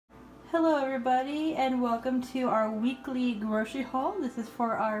Hello everybody and welcome to our weekly grocery haul. This is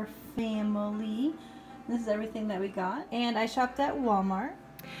for our family. This is everything that we got, and I shopped at Walmart.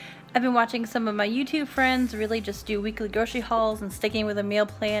 I've been watching some of my YouTube friends really just do weekly grocery hauls and sticking with a meal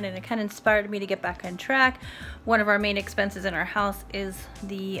plan, and it kind of inspired me to get back on track. One of our main expenses in our house is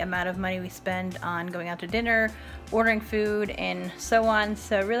the amount of money we spend on going out to dinner, ordering food, and so on.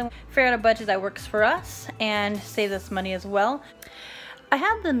 So really figure out a budget that works for us and saves us money as well. I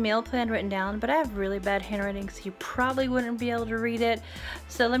have the meal plan written down, but I have really bad handwriting, so you probably wouldn't be able to read it.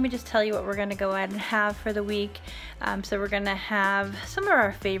 So let me just tell you what we're gonna go ahead and have for the week. So we're gonna have some of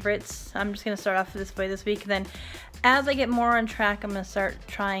our favorites. I'm just gonna start off this way this week. Then as I get more on track, I'm gonna start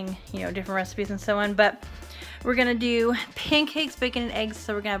trying, different recipes and so on. But we're gonna do pancakes, bacon, and eggs.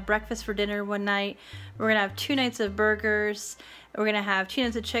 So we're gonna have breakfast for dinner one night. We're gonna have 2 nights of burgers. We're gonna have 2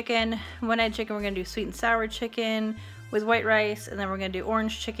 nights of chicken. One night of chicken, we're gonna do sweet and sour chicken with white rice, and then we're gonna do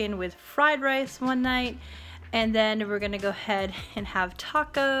orange chicken with fried rice one night, and then we're gonna go ahead and have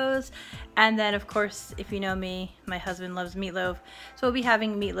tacos. And then of course, if you know me, my husband loves meatloaf, so we'll be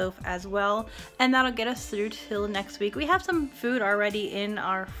having meatloaf as well, and that'll get us through till next week. We have some food already in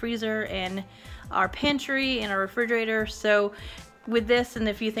our freezer and our pantry and our refrigerator, so with this and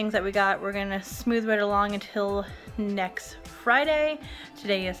the few things that we got, we're gonna smooth right along until next Friday.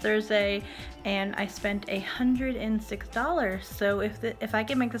 Today is Thursday, and I spent $106. So if I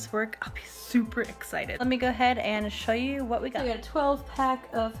can make this work, I'll be super excited. Let me go ahead and show you what we got. We got a 12-pack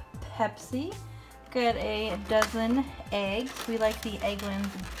of Pepsi. Got a dozen eggs. We like the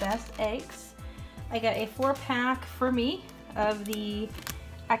Eggland's best eggs. I got a 4-pack for me of the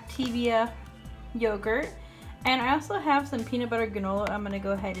Activia yogurt. And I also have some peanut butter granola I'm gonna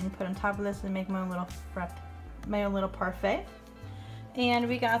go ahead and put on top of this and make my own little parfait. And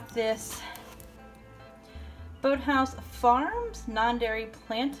we got this Boathouse Farms non-dairy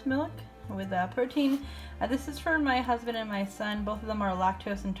plant milk with protein. This is for my husband and my son. Both of them are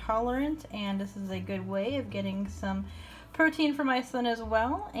lactose intolerant, and this is a good way of getting some protein for my son as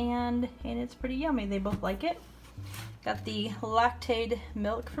well. And it's pretty yummy. They both like it. Got the lactaid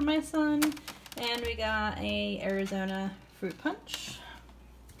milk for my son. And we got a Arizona fruit punch.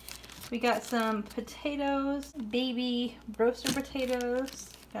 We got some potatoes, baby roaster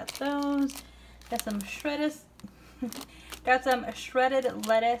potatoes. Got those. Got some shredded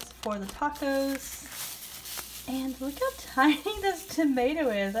lettuce for the tacos. And look how tiny this tomato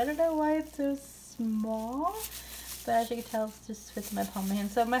is. I don't know why it's so small, but as you can tell, it just fits in my palm of my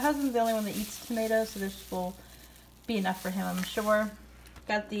hand. So my husband's the only one that eats tomatoes, so this will be enough for him, I'm sure.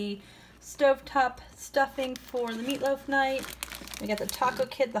 Got the stovetop stuffing for the meatloaf night. We got the taco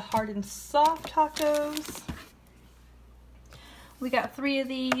kit, the hard and soft tacos. We got 3 of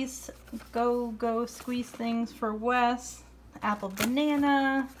these go squeeze things for Wes. Apple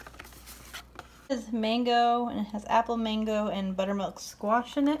banana. This is mango, and it has apple, mango, and buttermilk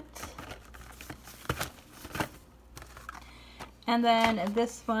squash in it. And then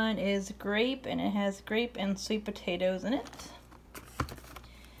this one is grape, and it has grape and sweet potatoes in it.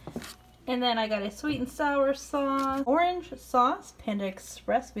 And then I got a sweet and sour sauce, orange sauce, Panda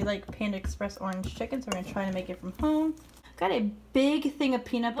Express. We like Panda Express orange chicken, so we're gonna try to make it from home. Got a big thing of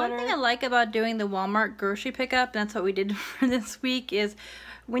peanut butter. One thing I like about doing the Walmart grocery pickup, and that's what we did for this week, is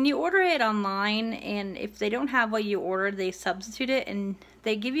when you order it online, and if they don't have what you ordered, they substitute it and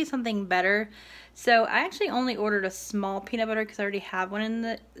they give you something better. So I actually only ordered a small peanut butter because I already have one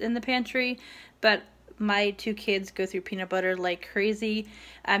in the pantry, but my 2 kids go through peanut butter like crazy.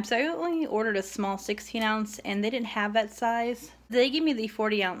 So I only ordered a small 16-ounce, and they didn't have that size. They gave me the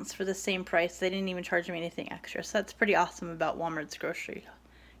 40-ounce for the same price. They didn't even charge me anything extra. So that's pretty awesome about Walmart's grocery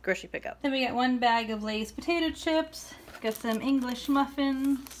pickup. Then we got 1 bag of Lay's potato chips. Got some English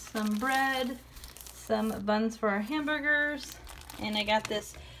muffins, some bread, some buns for our hamburgers, and I got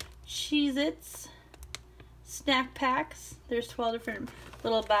this Cheez-Its snack packs. There's 12 different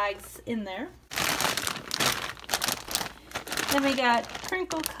little bags in there. Then we got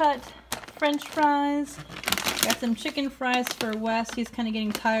crinkle cut French fries. Got some chicken fries for Wes. He's kind of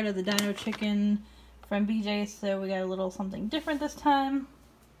getting tired of the dino chicken from BJ, so we got a little something different this time.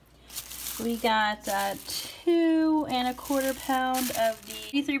 We got 2 1/4 pound of the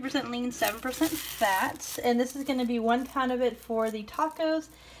 83% lean, 7% fat, and this is going to be 1 pound of it for the tacos,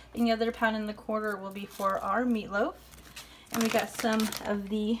 and the other 1 1/4 will be for our meatloaf. And we got some of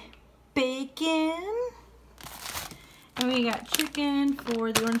the bacon. And we got chicken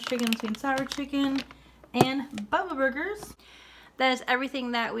for the orange chicken, sweet and sour chicken, and Bubba Burgers. that is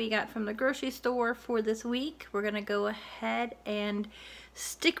everything that we got from the grocery store for this week. We're gonna go ahead and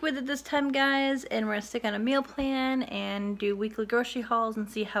stick with it this time, guys, and we're gonna stick on a meal plan and do weekly grocery hauls and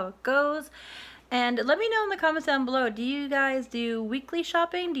see how it goes. And let me know in the comments down below, do you guys do weekly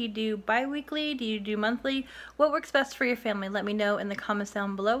shopping? Do you do bi-weekly? Do you do monthly? What works best for your family? Let me know in the comments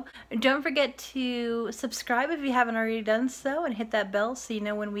down below. Don't forget to subscribe if you haven't already done so, and hit that bell so you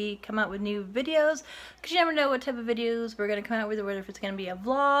know when we come out with new videos, because you never know what type of videos we're going to come out with, whether if it's going to be a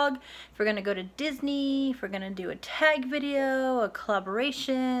vlog, if we're going to go to Disney, if we're going to do a tag video, a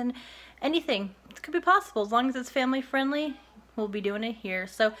collaboration, anything. It could be possible as long as it's family friendly. We'll be doing it here.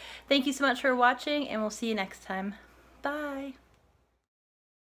 So thank you so much for watching, and we'll see you next time. Bye.